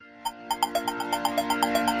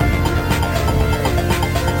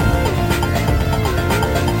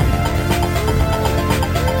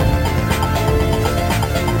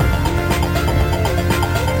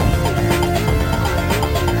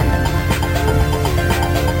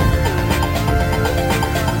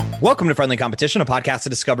Welcome to Friendly Competition, a podcast to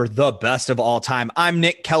discover the best of all time. I'm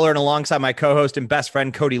Nick Keller, and alongside my co-host and best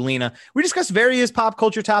friend, Cody Lena, we discuss various pop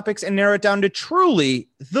culture topics and narrow it down to truly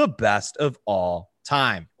the best of all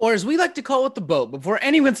time. Or as we like to call it, the boat. Before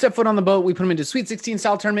anyone step foot on the boat, we put them into Sweet 16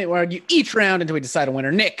 style tournament where we argue each round until we decide a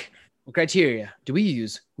winner. Nick, what criteria do we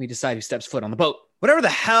use when we decide who steps foot on the boat? Whatever the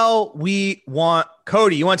hell we want.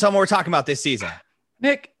 Cody, you want to tell them what we're talking about this season?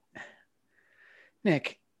 Nick,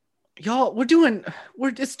 y'all,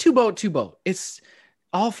 it's two boat. It's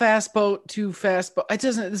all fast boat, too fast boat.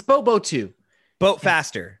 It's boat two. Boat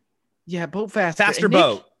faster. Yeah, boat faster. Faster Nick,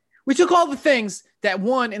 boat. We took all the things that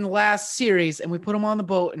won in the last series and we put them on the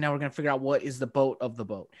boat. And now we're going to figure out what is the boat of the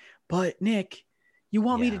boat. But Nick, you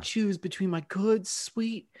want me to choose between my good,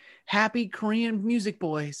 sweet, happy Korean music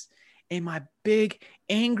boys and my big,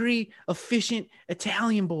 angry, efficient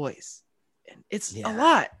Italian boys. And it's a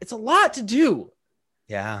lot. It's a lot to do.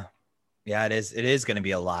 Yeah. Yeah, it is. It is going to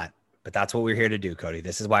be a lot, but that's what we're here to do, Cody.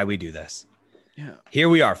 This is why we do this. Yeah. Here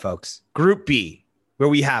we are, folks. Group B, where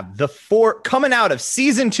we have the four coming out of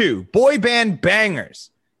season 2 boy band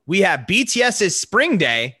bangers. We have BTS's Spring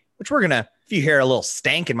Day, which we're going to, if you hear a little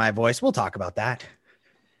stank in my voice, we'll talk about that.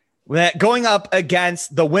 Going up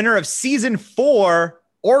against the winner of season 4,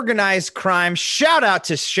 Organized Crime. Shout out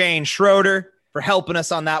to Shane Schroeder for helping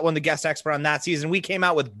us on that one, the guest expert on that season. We came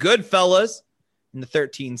out with Goodfellas in the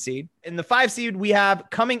 13 seed. In the 5 seed, we have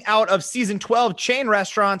coming out of season 12, Chain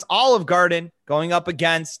Restaurants, Olive Garden, going up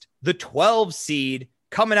against the 12 seed,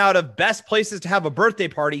 coming out of Best Places to Have a Birthday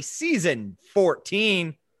Party, season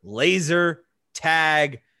 14, Laser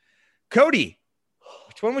Tag. Cody,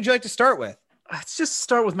 which one would you like to start with? Let's just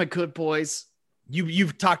start with my good boys.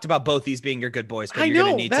 You've talked about both these being your good boys. I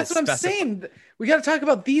know. That's what I'm saying. We got to talk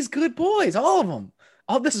about these good boys, all of them.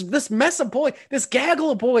 Oh, this mess of boys, this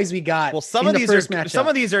gaggle of boys we got. Well, some of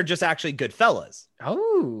these are just actually good fellas.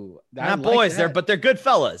 Oh, not boys there, but they're good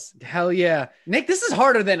fellas. Hell yeah, Nick. This is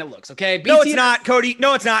harder than it looks. Okay, no, it's not, Cody.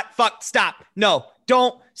 No, it's not. Fuck. Stop. No,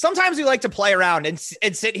 don't. Sometimes we like to play around and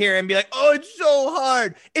sit here and be like, oh, it's so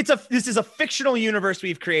hard. This is a fictional universe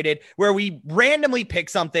we've created where we randomly pick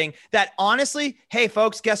something that honestly, hey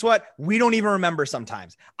folks, guess what? We don't even remember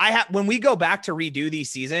sometimes. When we go back to redo these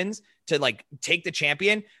seasons to like take the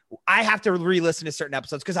champion, I have to re-listen to certain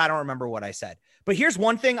episodes because I don't remember what I said. But here's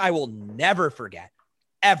one thing I will never forget,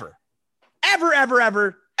 ever in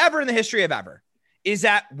the history of ever, is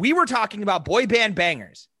that we were talking about boy band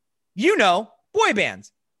bangers. You know, boy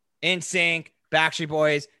bands. NSYNC, Backstreet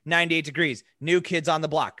Boys, 98 Degrees, New Kids on the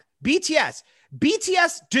Block. BTS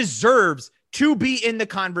deserves to be in the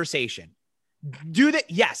conversation. Do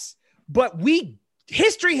that, yes. But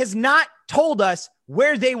history has not told us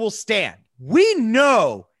where they will stand. We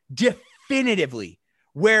know definitively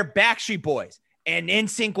where Backstreet Boys and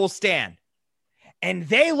NSYNC will stand. And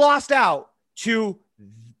they lost out to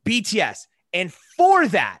BTS. And for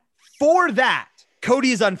that,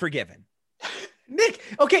 Cody is unforgiven. Nick,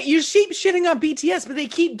 okay, you keep shitting on BTS, but they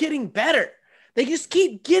keep getting better. They just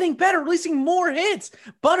keep getting better, releasing more hits.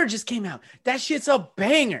 Butter just came out. That shit's a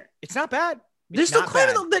banger. It's not bad. They're still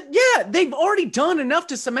claiming that, they've already done enough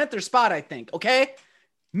to cement their spot, I think, okay?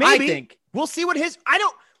 Maybe. I think. We'll see what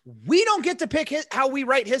we don't get to pick how we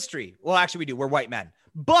write history. Well, actually we do. We're white men.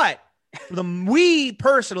 But we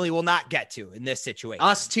personally will not get to in this situation.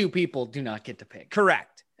 Us two people do not get to pick. Correct.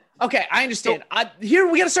 Okay, I understand. Here,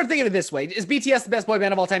 we got to start thinking of it this way. Is BTS the best boy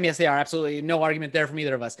band of all time? Yes, they are. Absolutely. No argument there from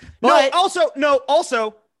either of us. But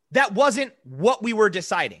also, that wasn't what we were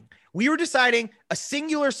deciding. We were deciding a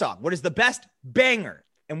singular song. What is the best banger?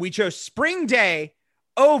 And we chose Spring Day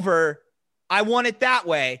over I Want It That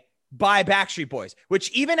Way by Backstreet Boys,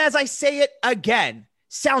 which even as I say it again,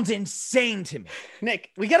 sounds insane to me.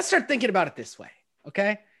 Nick, we got to start thinking about it this way,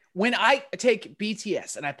 okay? When I take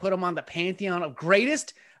BTS and I put them on the pantheon of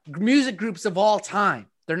greatest music groups of all time,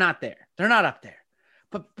 they're not there. They're not up there.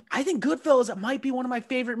 But I think Goodfellas might be one of my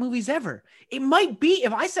favorite movies ever. It might be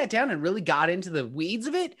if I sat down and really got into the weeds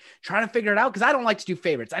of it, trying to figure it out, because I don't like to do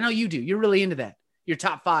favorites. I know you do. You're really into that. Your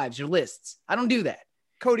top fives, your lists. I don't do that.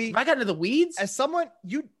 Cody, if I got into the weeds, as someone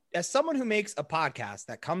who makes a podcast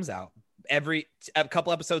that comes out a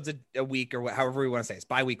couple episodes a week or however we want to say it's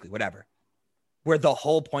bi-weekly, whatever, where the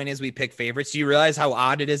whole point is we pick favorites. Do you realize how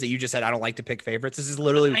odd it is that you just said, I don't like to pick favorites? This is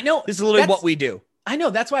literally what we do. I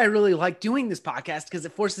know. That's why I really like doing this podcast, because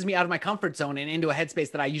it forces me out of my comfort zone and into a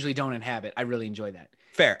headspace that I usually don't inhabit. I really enjoy that.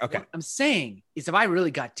 Fair. Okay. What I'm saying is if I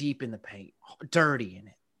really got deep in the paint, dirty in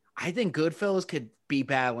it, I think Goodfellas could be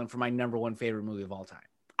battling for my number one favorite movie of all time.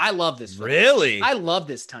 I love this film. Really? I love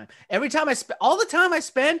this time. Every time all the time I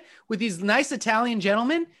spend with these nice Italian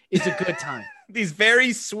gentlemen is a good time. These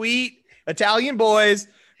very sweet Italian boys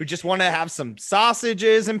who just want to have some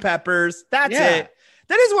sausages and peppers. That's Yeah. it.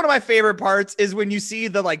 That is one of my favorite parts is when you see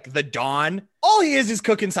the Don. All he is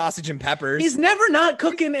cooking sausage and peppers. He's never not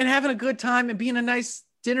cooking and having a good time and being a nice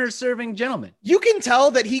dinner serving gentleman. You can tell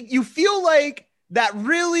that you feel like that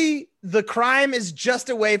really the crime is just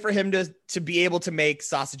a way for him to be able to make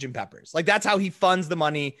sausage and peppers. Like that's how he funds the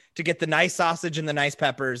money to get the nice sausage and the nice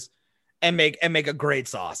peppers and make a great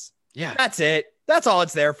sauce. Yeah. That's it. That's all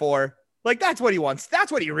it's there for. Like that's what he wants.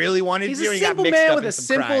 That's what he really wanted. He's to do. a He got simple mixed man up with in a some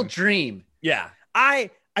simple crime. dream. Yeah.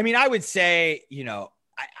 I mean, I would say,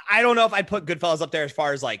 I don't know if I'd put Goodfellas up there as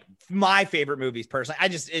far as like my favorite movies personally. I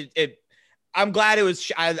just, I'm glad it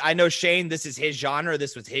was, I know Shane, this is his genre.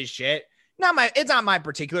 This was his shit. It's not my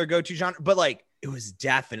particular go-to genre, but like, it was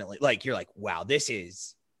definitely like, you're like, wow, this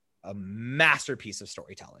is a masterpiece of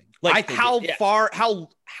storytelling. Like how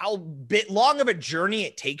long of a journey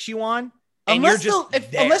it takes you on. And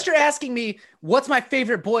Unless you're asking me what's my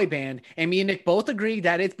favorite boy band, and me and Nick both agree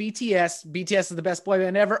that it's BTS. BTS is the best boy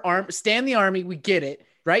band ever. Stan the Army, we get it,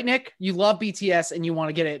 right, Nick? You love BTS and you want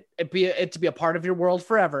to get it to be a part of your world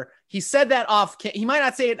forever. He said that off. He might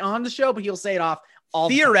not say it on the show, but he'll say it off all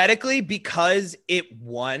theoretically because it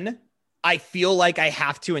won. I feel like I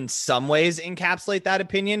have to, in some ways, encapsulate that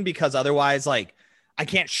opinion because otherwise, like, I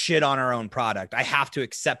can't shit on our own product. I have to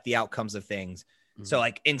accept the outcomes of things. So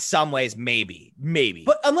like in some ways, maybe.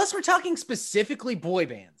 But unless we're talking specifically boy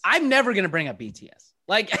bands, I'm never going to bring up BTS.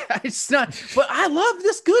 Like it's not, but I love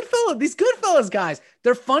these Goodfellas guys.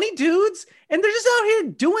 They're funny dudes and they're just out here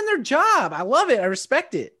doing their job. I love it. I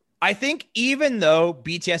respect it. I think even though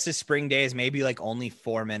BTS's Spring Day is maybe like only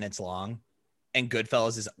 4 minutes long and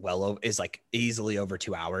Goodfellas is like easily over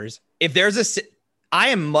 2 hours. I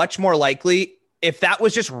am much more likely if that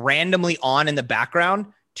was just randomly on in the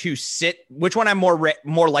background to sit, which one I'm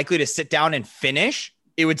more likely to sit down and finish,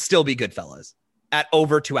 it would still be Goodfellas at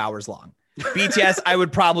over 2 hours long. BTS, I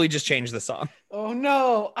would probably just change the song. Oh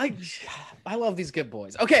no, I love these good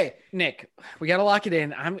boys. Okay, Nick, we gotta lock it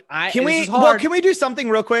in. Can we do something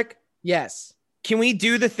real quick? Yes. Can we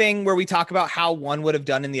do the thing where we talk about how one would have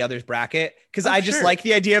done in the other's bracket? Because I just like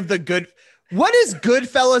the idea of what is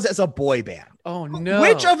Goodfellas as a boy band? Oh no.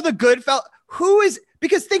 Which of the Goodfellas?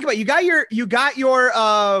 Because think about it, you got your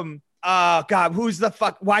God, who's the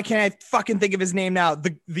fuck? Why can't I fucking think of his name now?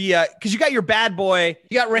 Because you got your bad boy.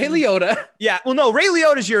 You got Ray Liotta. Yeah. Well, no, Ray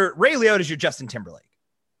Liotta's your Justin Timberlake.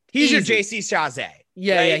 He's your JC Chazé.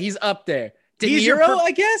 Yeah, right? yeah, he's up there. De Niro, I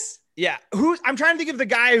guess. Yeah. I'm trying to think of the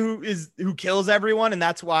guy who kills everyone, and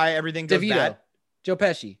that's why everything goes bad. Joe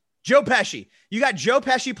Pesci. Joe Pesci. You got Joe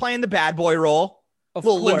Pesci playing the bad boy role. Of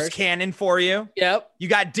little course. loose cannon for you. Yep. You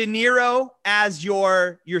got De Niro as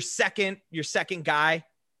your second guy.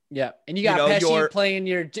 Yeah. And you got Pesci playing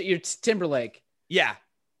your Timberlake. Yeah.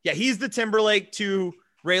 Yeah. He's the Timberlake to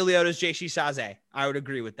Ray Liotta's JC Chazé. I would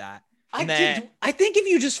agree with that. I think if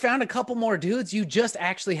you just found a couple more dudes, you just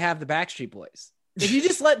actually have the Backstreet Boys. If you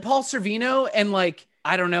just let Paul Sorvino and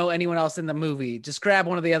I don't know anyone else in the movie, just grab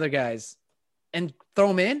one of the other guys and throw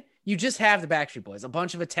them in, you just have the Backstreet Boys, a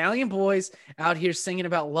bunch of Italian boys out here singing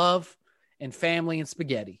about love and family and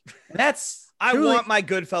spaghetti. And I want my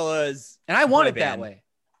Goodfellas. And I want it that way.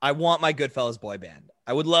 I want my Goodfellas boy band.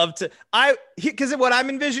 I would love to. Because what I'm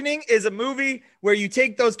envisioning is a movie where you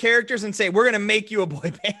take those characters and say, we're going to make you a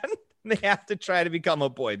boy band. They have to try to become a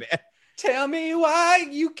boy band. Tell me why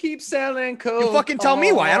you keep selling coke. You fucking tell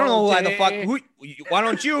me why. I don't know why the fuck. Why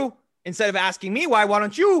don't you, instead of asking me why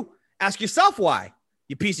don't you ask yourself why?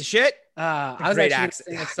 You piece of shit. I was great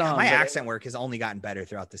accent. My accent work has only gotten better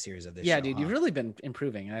throughout the series of this show. Yeah, dude, you've really been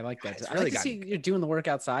improving. And I like that. I like to see you're doing the work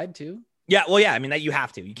outside too. Yeah, well, yeah. I mean, that you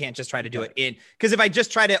have to. You can't just try to do it in, because if I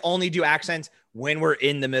just try to only do accents when we're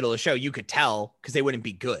in the middle of the show, you could tell because they wouldn't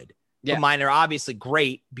be good. Yeah. But mine are obviously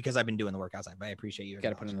great because I've been doing the work outside. But I appreciate you. Got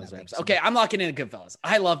to put in those reps. Okay, I'm locking in Goodfellas.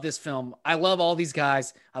 I love this film. I love all these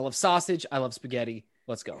guys. I love sausage. I love spaghetti.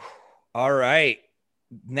 Let's go. All right.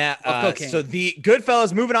 Now, so the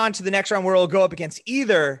Goodfellas moving on to the next round where we'll go up against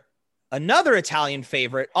either another Italian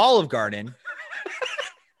favorite, Olive Garden.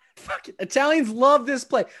 Italians love this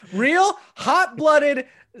play. Real hot-blooded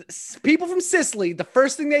people from Sicily. The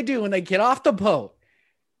first thing they do when they get off the boat,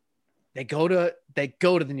 they go to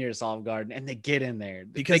the nearest Olive Garden and they get in there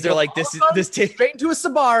because they're like, this tastes straight into a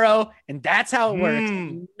Sbarro, and that's how it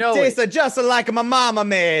works. Tastes just like my mama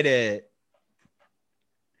made it.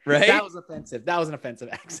 Right? That was offensive. That was an offensive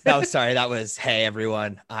accent. That was, hey,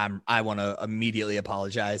 everyone. I want to immediately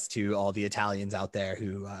apologize to all the Italians out there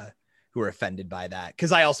who were offended by that.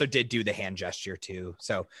 Cause I also did do the hand gesture too.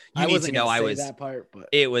 So you need to know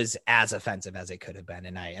it was as offensive as it could have been.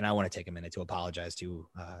 And I want to take a minute to apologize to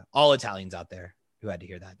all Italians out there. who had to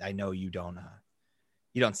hear that. I know you don't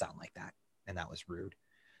sound like that. And that was rude.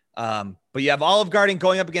 But you have Olive Garden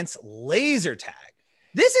going up against Laser Tag.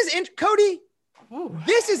 This is Cody. Ooh.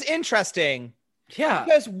 This is interesting. Yeah.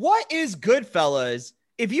 Because what is Goodfellas?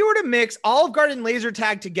 If you were to mix Olive Garden and Laser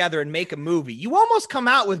Tag together and make a movie, you almost come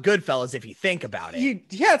out with Goodfellas if you think about it.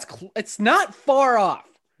 It's not far off.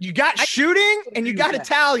 You got shooting and you got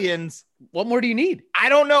Italians. What more do you need? I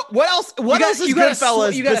don't know. What else? What else is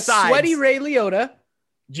Goodfellas you got besides? a sweaty Ray Liotta.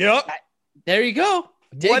 Yep. There you go.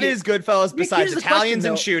 What is Goodfellas besides Italians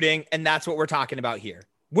and though. shooting? And that's what we're talking about here.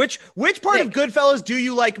 Which part of Goodfellas do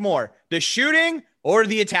you like more? The shooting or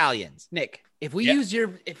the Italians? Nick, if we use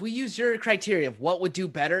your criteria of what would do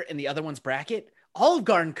better in the other one's bracket, Olive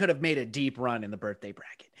Garden could have made a deep run in the birthday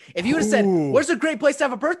bracket. If you would have said, "Where's a great place to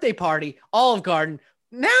have a birthday party?" Olive Garden.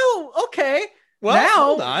 Now, okay. Well, now,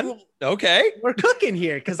 hold on. Okay. We're cooking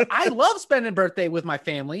here because I love spending birthday with my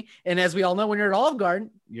family. And as we all know, when you're at Olive Garden,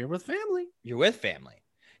 you're with family. You're with family.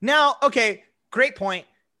 Now, okay, great point.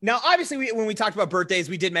 Now, obviously, when we talked about birthdays,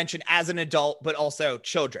 we did mention as an adult, but also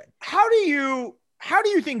children. How do you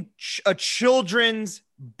think a children's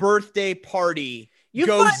birthday party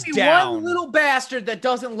goes find me down? One little bastard that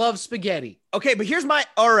doesn't love spaghetti. Okay, but here's my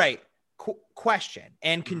question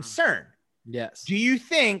and concern. Yes. Do you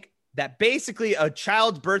think that basically a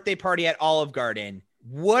child's birthday party at Olive Garden,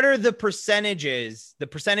 what are the percentage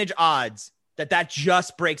odds that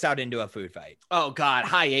just breaks out into a food fight? Oh God,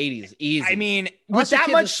 high 80s, easy. I mean, with that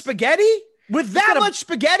much spaghetti, much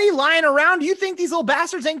spaghetti lying around, do you think these little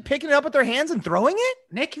bastards ain't picking it up with their hands and throwing it?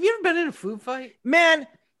 Nick, have you ever been in a food fight? Man,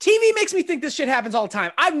 TV makes me think this shit happens all the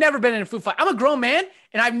time. I've never been in a food fight. I'm a grown man,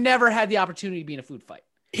 and I've never had the opportunity to be in a food fight.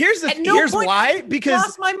 Here's why. Because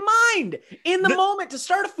lost my mind in the moment to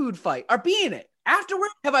start a food fight or be in it. Afterward,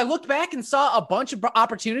 have I looked back and saw a bunch of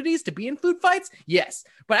opportunities to be in food fights? Yes.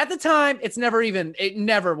 But at the time, it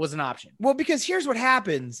never was an option. Well, because here's what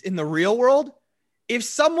happens in the real world. If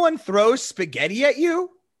someone throws spaghetti at you,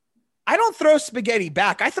 I don't throw spaghetti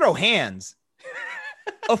back. I throw hands.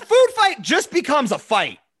 A food fight just becomes a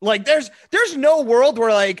fight. Like there's no world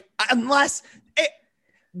where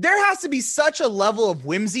there has to be such a level of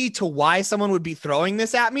whimsy to why someone would be throwing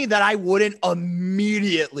this at me that I wouldn't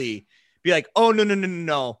immediately be like, oh,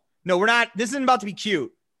 no, we're not. This isn't about to be cute.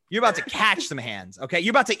 You're about to catch some hands. Okay.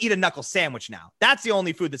 You're about to eat a knuckle sandwich now. That's the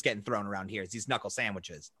only food that's getting thrown around here is these knuckle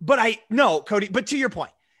sandwiches. But Cody, but to your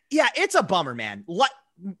point, yeah, it's a bummer, man.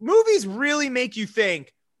 Movies really make you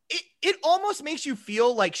think. It almost makes you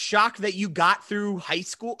feel like shocked that you got through high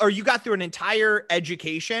school or you got through an entire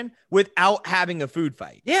education without having a food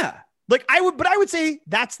fight. Yeah. I would say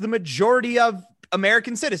that's the majority of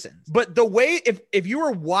American citizens. But the way, if you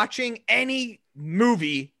were watching any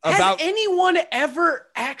movie about. Has anyone ever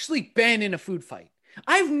actually been in a food fight?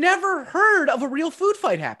 I've never heard of a real food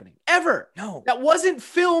fight happening ever. No. That wasn't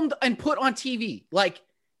filmed and put on TV, like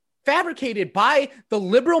fabricated by the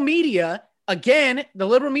liberal media. Again, the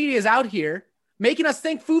liberal media is out here making us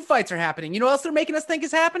think food fights are happening. You know what else they're making us think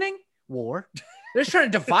is happening? War. They're just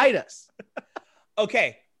trying to divide us.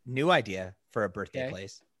 Okay. New idea for a birthday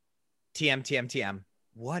place. TM.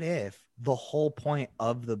 What if the whole point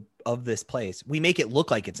of this place, we make it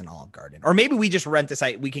look like it's an Olive Garden? Or maybe we just rent this.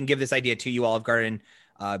 We can give this idea to you, Olive Garden.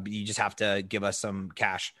 You just have to give us some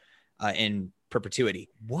cash in perpetuity.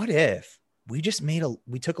 What if we just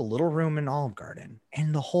we took a little room in Olive Garden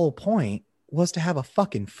and the whole point was to have a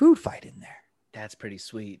fucking food fight in there? That's pretty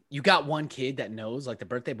sweet. You got one kid that knows, like the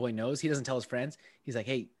birthday boy knows. He doesn't tell his friends. He's like,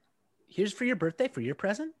 hey, here's for your birthday, for your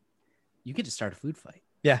present. You get to start a food fight.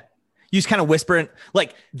 Yeah. You just kind of whisper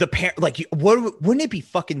like the parent, wouldn't it be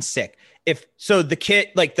fucking sick if the kid,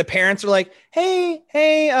 like the parents are like, hey,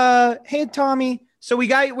 Tommy. So we're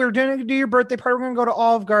going to do your birthday party. We're going to go to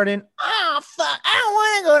Olive Garden. Oh, fuck. I don't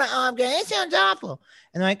want to go to Olive Garden. It sounds awful.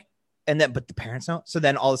 But the parents don't. So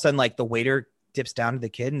then all of a sudden, like the waiter dips down to the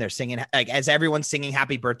kid and they're singing, like as everyone's singing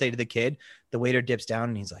happy birthday to the kid, the waiter dips down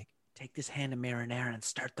and he's like, take this hand of marinara and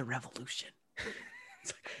start the revolution.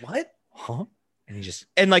 It's like, what? Huh? And he just,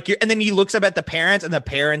 and then he looks up at the parents and the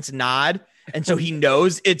parents nod. And so he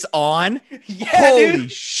knows it's on. Yeah, holy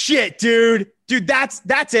shit, dude. Dude,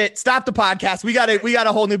 that's it. Stop the podcast. We got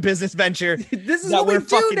a whole new business venture. This is what we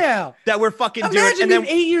do now. That we're fucking doing. Imagine being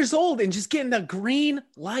 8 years old and just getting the green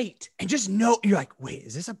light. And just know, you're like, wait,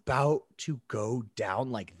 is this about to go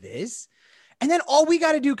down like this? And then all we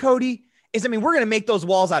got to do, Cody, is, I mean, we're gonna make those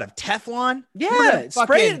walls out of Teflon. Yeah,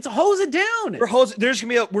 spray it, hose it down.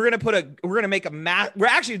 We're gonna make a mat. We're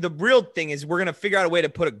actually, the real thing is we're gonna figure out a way to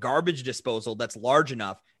put a garbage disposal that's large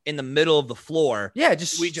enough in the middle of the floor. Yeah,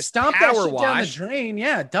 we just stomp that shit down the drain.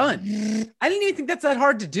 Yeah, done. I didn't even think that's that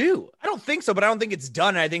hard to do. I don't think so, but I don't think it's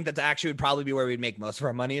done. I think that actually would probably be where we'd make most of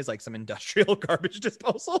our money, is like some industrial garbage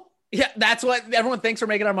disposal. Yeah, that's what everyone thinks we're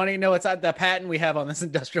making our money. No, it's not the patent we have on this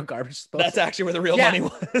industrial garbage disposal. That's actually where the real money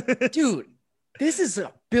was. Dude, this is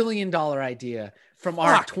 $1 billion idea from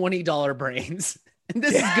our $20 brains. And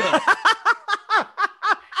this is good.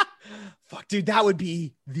 Fuck, dude, it would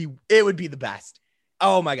be the best.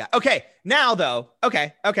 Oh my God. Okay. Now though.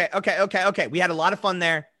 Okay. We had a lot of fun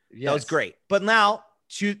there. Yes. That was great. But now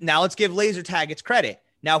let's give Laser Tag its credit.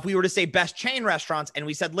 Now, if we were to say best chain restaurants and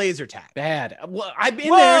we said Laser Tag. Bad. Well, I've been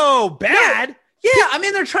there. Whoa, bad? No. Yeah, I'm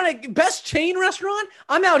in there trying to, best chain restaurant?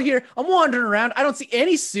 I'm out here. I'm wandering around. I don't see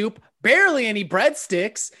any soup, barely any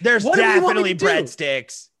breadsticks. There's definitely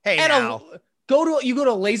breadsticks. Hey, now. You go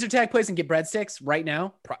to a Laser Tag place and get breadsticks right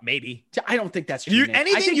now? Maybe. I don't think that's true.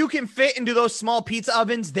 Anything you can fit into those small pizza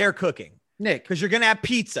ovens, they're cooking. Nick. Because you're gonna have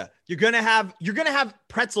pizza. You're gonna have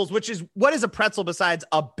pretzels, which is, what is a pretzel besides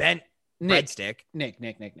a bent breadstick? Nick.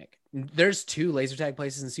 There's 2 Laser Tag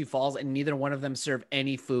places in Sioux Falls, and neither one of them serve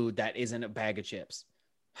any food that isn't a bag of chips.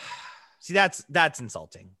 See, that's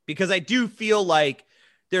insulting, because I do feel like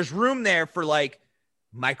there's room there for like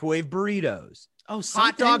microwave burritos. Oh,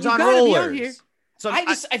 hot dogs on rollers. So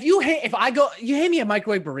if you hand me a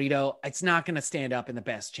microwave burrito, it's not going to stand up in the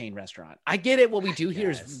best chain restaurant. I get it. What we do here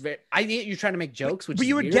is I get you're trying to make jokes, but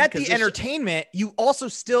you would get the entertainment. You also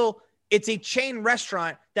still, it's a chain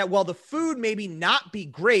restaurant that, while the food maybe not be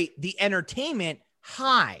great, the entertainment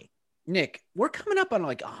high. Nick, we're coming up on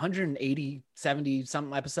like 180, 70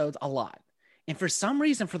 something episodes, a lot. And for some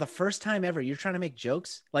reason, for the first time ever, you're trying to make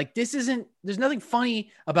jokes. Like, there's nothing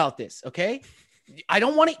funny about this. Okay. I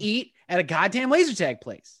don't want to eat at a goddamn Laser Tag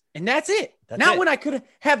place. And that's it. When I could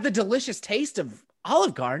have the delicious taste of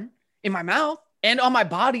Olive Garden in my mouth and on my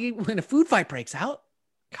body when a food fight breaks out.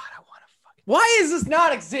 God, I want to fucking. Why does this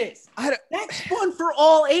not exist? That's fun for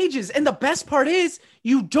all ages. And the best part is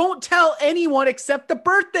you don't tell anyone except the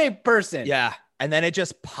birthday person. Yeah. And then it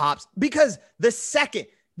just pops because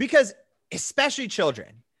especially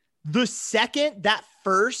children, the second that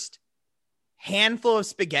first handful of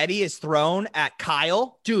spaghetti is thrown at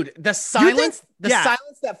Kyle, dude, the silence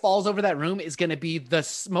that falls over that room is going to be the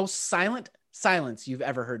most silent silence you've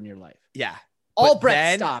ever heard in your life. Yeah. All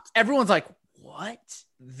breath stops. Everyone's like, what?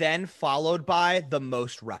 Then followed by the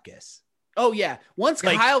most ruckus. Oh yeah. Once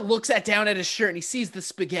Kyle looks down at his shirt and he sees the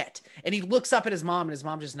spaghetti and he looks up at his mom and his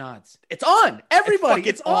mom just nods. It's on. Everybody,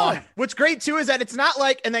 it's on. What's great too is that it's not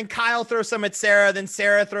like, and then Kyle throws some at Sarah, then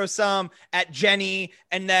Sarah throws some at Jenny,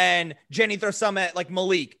 and then Jenny throws some at like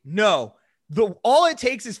Malik. No, all it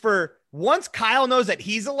takes is for once Kyle knows that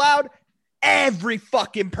he's allowed, every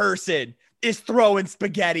fucking person is throwing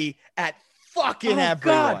spaghetti at fucking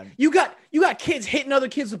everyone. God. You got kids hitting other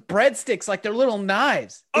kids with breadsticks like they're little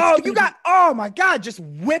knives. Oh my God, just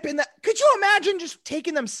whipping that. Could you imagine just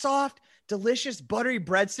taking them soft, delicious, buttery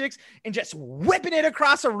breadsticks and just whipping it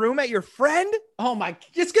across a room at your friend? Oh my,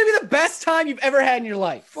 it's going to be the best time you've ever had in your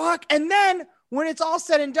life. Fuck. And then when it's all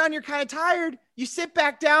said and done, you're kind of tired. You sit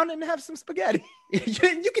back down and have some spaghetti. You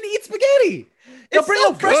can eat spaghetti. They'll bring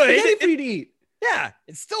out fresh spaghetti for you to eat. Yeah,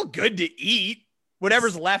 it's still good to eat.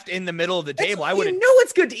 Whatever's left in the middle of the table. I wouldn't know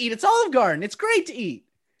it's good to eat. It's Olive Garden. It's great to eat.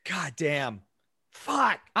 God damn.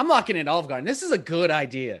 Fuck. I'm locking in Olive Garden. This is a good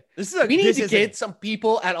idea. We need to get some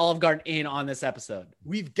people at Olive Garden in on this episode.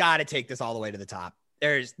 We've got to take this all the way to the top.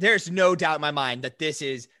 There's no doubt in my mind that this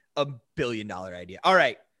is a $1 billion idea. All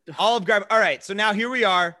right. Olive Garden. All right. So now here we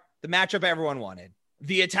are. The matchup everyone wanted.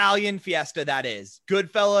 The Italian fiesta, that is.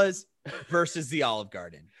 Goodfellas versus the Olive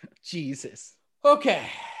Garden. Jesus. Okay.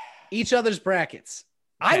 Each other's brackets.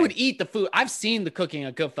 Okay. I would eat the food. I've seen the cooking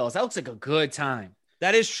at Goodfellas. That looks like a good time.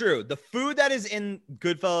 That is true. The food that is in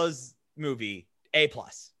Goodfellas movie, A+.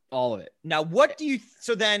 All of it. Now,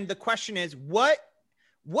 so then the question is, what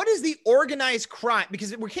is the organized crime?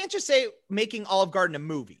 Because we can't just say making Olive Garden a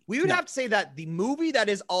movie. We would have to say that the movie that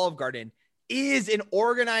is Olive Garden is an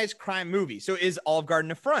organized crime movie. So is Olive Garden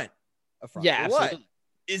a front? Yeah, absolutely. What?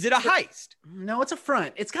 Is it a heist? No, it's a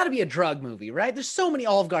front. It's got to be a drug movie, right? There's so many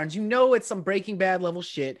Olive Gardens. You know, it's some Breaking Bad level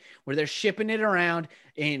shit where they're shipping it around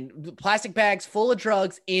in plastic bags full of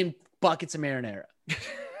drugs in buckets of marinara.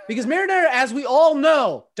 Because marinara, as we all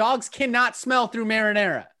know, dogs cannot smell through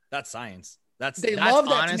marinara. That's science. They love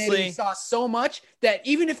that tomato sauce so much that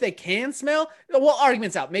even if they can smell, well,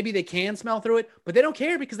 arguments out. Maybe they can smell through it, but they don't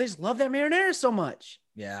care because they just love that marinara so much.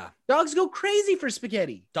 Yeah. Dogs go crazy for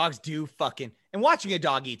spaghetti. Dogs do fucking, and watching a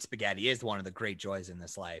dog eat spaghetti is one of the great joys in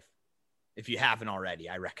this life. If you haven't already,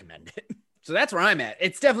 I recommend it. So that's where I'm at.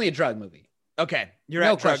 It's definitely a drug movie. Okay. You're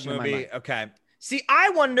No at drug question in my movie. mind. Okay. See, I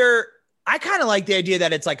wonder, I kind of like the idea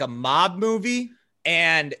that it's like a mob movie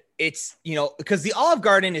and it's, you know, because the Olive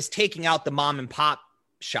Garden is taking out the mom and pop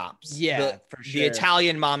shops. Yeah, for sure. The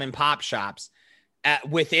Italian mom and pop shops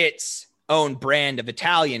with its own brand of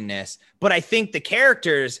Italianness. But I think the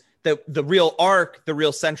characters, the real arc, the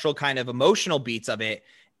real central kind of emotional beats of it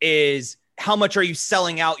is how much are you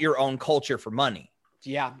selling out your own culture for money?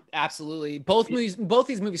 Yeah, absolutely. Both these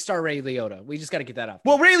movies star Ray Liotta. We just got to get that up.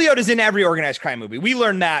 Well, Ray Liotta's in every organized crime movie. We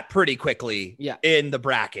learned that pretty quickly in the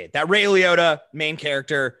bracket. That Ray Liotta, main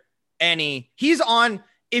character, he's on.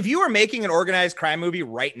 If you are making an organized crime movie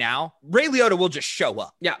right now, Ray Liotta will just show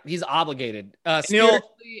up. Yeah, he's obligated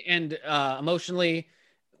spiritually and emotionally.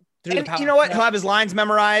 And you know what? He'll have his lines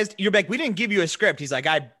memorized. You're like, we didn't give you a script. He's like,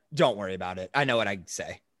 don't worry about it. I know what I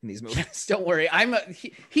say in these movies. Don't worry.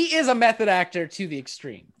 He is a method actor to the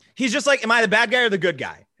extreme. He's just like, am I the bad guy or the good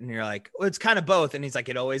guy? And you're like, well, it's kind of both. And he's like,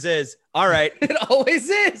 it always is. All right. It always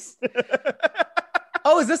is.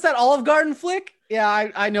 Oh, is this that Olive Garden flick?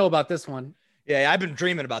 Yeah, I know about this one. Yeah, I've been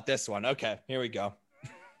dreaming about this one. Okay, here we go.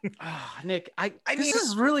 Nick, this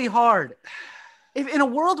is really hard. If in a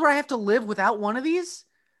world where I have to live without one of these,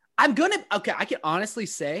 I can honestly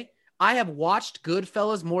say I have watched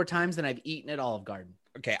Goodfellas more times than I've eaten at Olive Garden.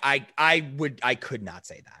 Okay, I could not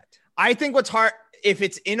say that. I think what's hard, if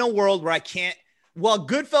it's in a world where I can't, well,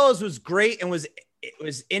 Goodfellas was great and it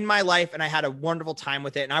was in my life and I had a wonderful time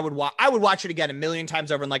with it. And I would watch it again a million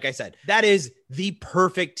times over. And like I said, that is the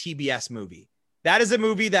perfect TBS movie. That is a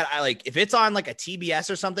movie that I like. If it's on like a TBS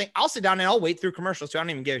or something, I'll sit down and I'll wait through commercials. So I don't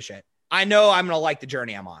even give a shit. I know I'm going to like the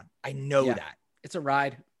journey I'm on. I know that. It's a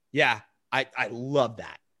ride. Yeah. I love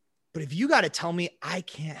that. But if you got to tell me I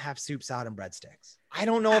can't have soup, salad, and breadsticks, I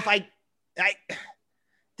don't know if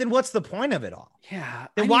then what's the point of it all? Yeah.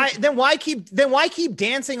 Then why keep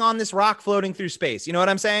dancing on this rock floating through space? You know what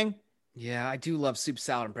I'm saying? Yeah, I do love soup,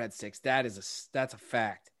 salad, and breadsticks. That's a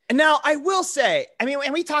fact. And now I will say, I mean,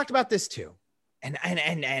 and we talked about this too. And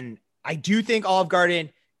I do think Olive Garden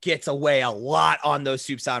gets away a lot on those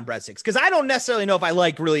soup, salad, and breadsticks because I don't necessarily know if I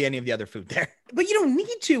like really any of the other food there. But you don't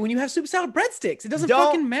need to when you have soup, salad, breadsticks. It doesn't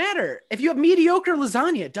fucking matter. If you have mediocre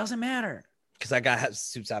lasagna, it doesn't matter. Because I got to have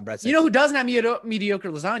soup, salad, breadsticks. You know who doesn't have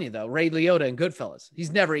mediocre lasagna though? Ray Liotta in Goodfellas.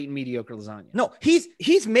 He's never eaten mediocre lasagna. No,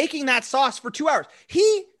 he's making that sauce for 2 hours.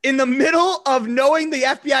 He, in the middle of knowing the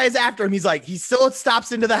FBI is after him, he still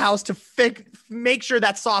stops into the house to make sure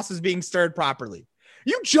that sauce is being stirred properly.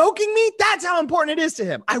 You joking me? That's how important it is to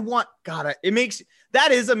him.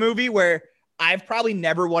 That is a movie where I've probably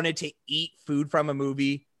never wanted to eat food from a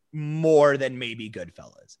movie more than maybe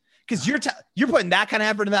Goodfellas. Because you're putting that kind of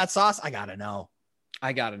effort into that sauce. I gotta know.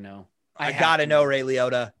 I gotta know, Ray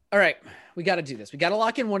Liotta. All right, we gotta do this. We gotta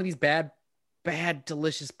lock in one of these bad,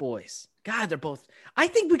 delicious boys. God, they're both. I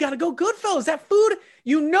think we gotta go Goodfellas. That food,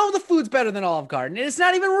 the food's better than Olive Garden, and it's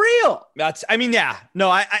not even real.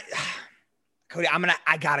 Cody,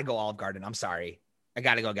 I gotta go Olive Garden. I'm sorry. I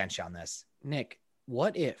gotta go against you on this. Nick,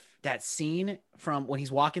 what if that scene from when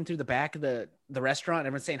he's walking through the back of the restaurant, and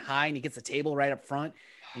everyone's saying hi, and he gets a table right up front,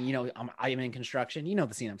 and I am in construction. You know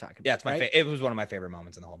the scene I'm talking about. Yeah, it's my it was one of my favorite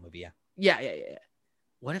moments in the whole movie. Yeah.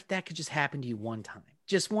 What if that could just happen to you one time?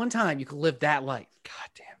 Just one time, you could live that life. God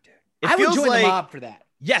damn, dude. I would join the mob for that.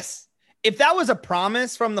 Yes. If that was a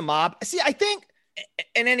promise from the mob, I think,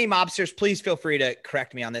 and any mobsters, please feel free to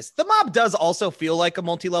correct me on this. The mob does also feel like a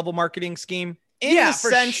multi-level marketing scheme.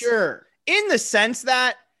 For sure. In the sense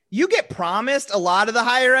that you get promised a lot of the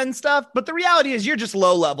higher end stuff, but the reality is you're just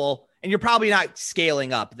low level and you're probably not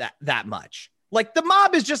scaling up that much. Like the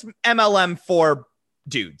mob is just MLM for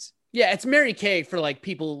dudes. Yeah, it's Mary Kay for like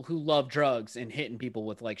people who love drugs and hitting people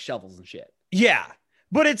with like shovels and shit. Yeah.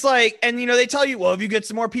 But it's like, and they tell you, well, if you get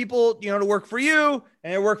some more people, to work for you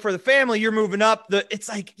and work for the family, you're moving up. It's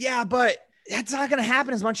like, yeah, but that's not going to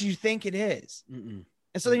happen as much as you think it is. Mm-mm.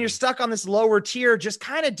 And so then you're stuck on this lower tier, just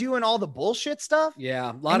kind of doing all the bullshit stuff.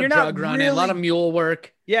 Yeah. A lot of drug running, a lot of mule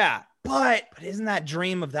work. Yeah. But isn't that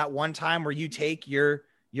dream of that one time where you take your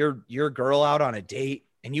girl out on a date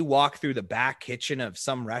and you walk through the back kitchen of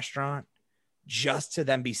some restaurant just to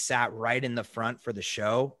then be sat right in the front for the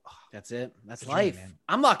show? That's it. That's life. Dream,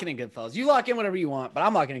 I'm locking in Goodfellas. You lock in whatever you want, but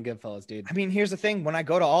I'm locking in Goodfellas, dude. I mean, here's the thing. When I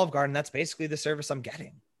go to Olive Garden, that's basically the service I'm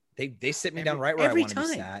getting. They sit me down right where I want to be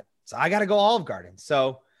sat. So I got to go Olive Garden.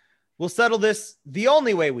 So we'll settle this the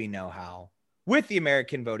only way we know how, with the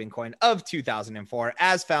American voting coin of 2004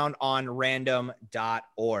 as found on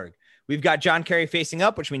random.org. We've got John Kerry facing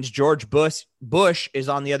up, which means George Bush is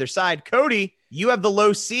on the other side. Cody, you have the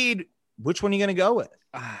low seed. Which one are you going to go with?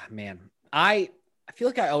 Ah, man. I feel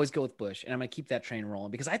like I always go with Bush, and I'm going to keep that train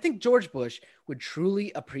rolling because I think George Bush would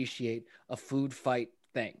truly appreciate a food fight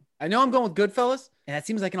thing. I know I'm going with Goodfellas, and that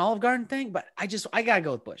seems like an Olive Garden thing, but I got to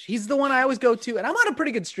go with Bush. He's the one I always go to, and I'm on a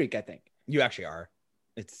pretty good streak, I think. You actually are.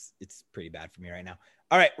 It's pretty bad for me right now.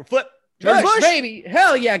 All right, we're flip. Bush, baby.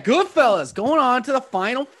 Hell yeah. Goodfellas going on to the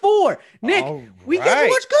final four. Nick, we get to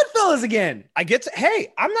watch Goodfellas again.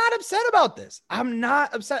 Hey, I'm not upset about this. I'm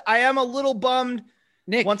not upset. I am a little bummed,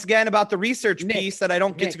 Nick, once again, about the research piece that I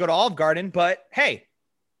don't get to go to Olive Garden, but hey,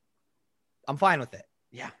 I'm fine with it.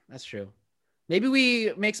 Yeah, that's true. Maybe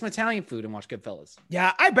we make some Italian food and watch Goodfellas.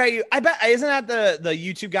 Yeah, I bet isn't that the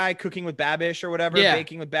YouTube guy Cooking with Babish or whatever? Yeah,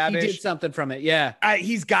 Baking with Babish. He did something from it. Yeah.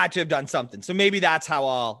 He's got to have done something. So maybe that's how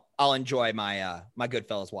I'll enjoy my my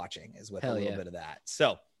Goodfellas watching, is with a little bit of that.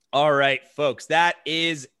 So, all right, folks, that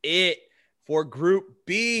is it for Group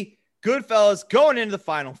B. Goodfellas going into the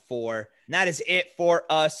final four. And that is it for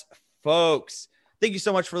us, folks. Thank you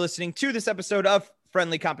so much for listening to this episode of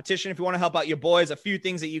Friendly Competition. If you want to help out your boys, a few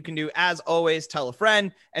things that you can do. As always, tell a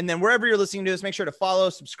friend. And then wherever you're listening to this, make sure to follow,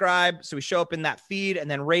 subscribe, so we show up in that feed, and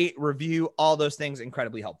then rate, review, all those things.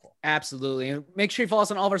 Incredibly helpful. Absolutely. And make sure you follow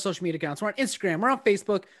us on all of our social media accounts. We're on Instagram. We're on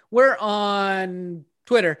Facebook. We're on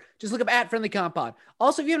Twitter. Just look up at Friendly Comp Pod.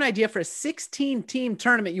 Also, if you have an idea for a 16-team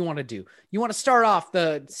tournament you want to do, you want to start off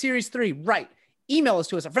the Series 3 right, email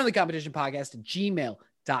us at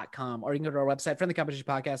friendlycompetitionpodcast@gmail.com, or you can go to our website,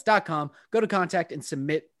 friendlycompetitionpodcast.com, go to contact and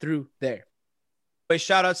submit through there.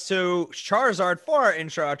 Shout outs to Charizard for our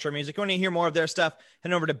intro outro music. If you want to hear more of their stuff,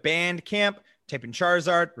 head over to Bandcamp, type in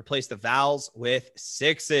Charizard, replace the vowels with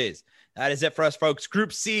sixes. That is it for us, folks.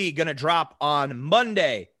 Group C going to drop on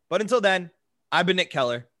Monday. But until then, I've been Nick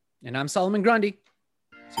Keller. And I'm Solomon Grundy.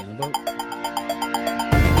 See you on the boat.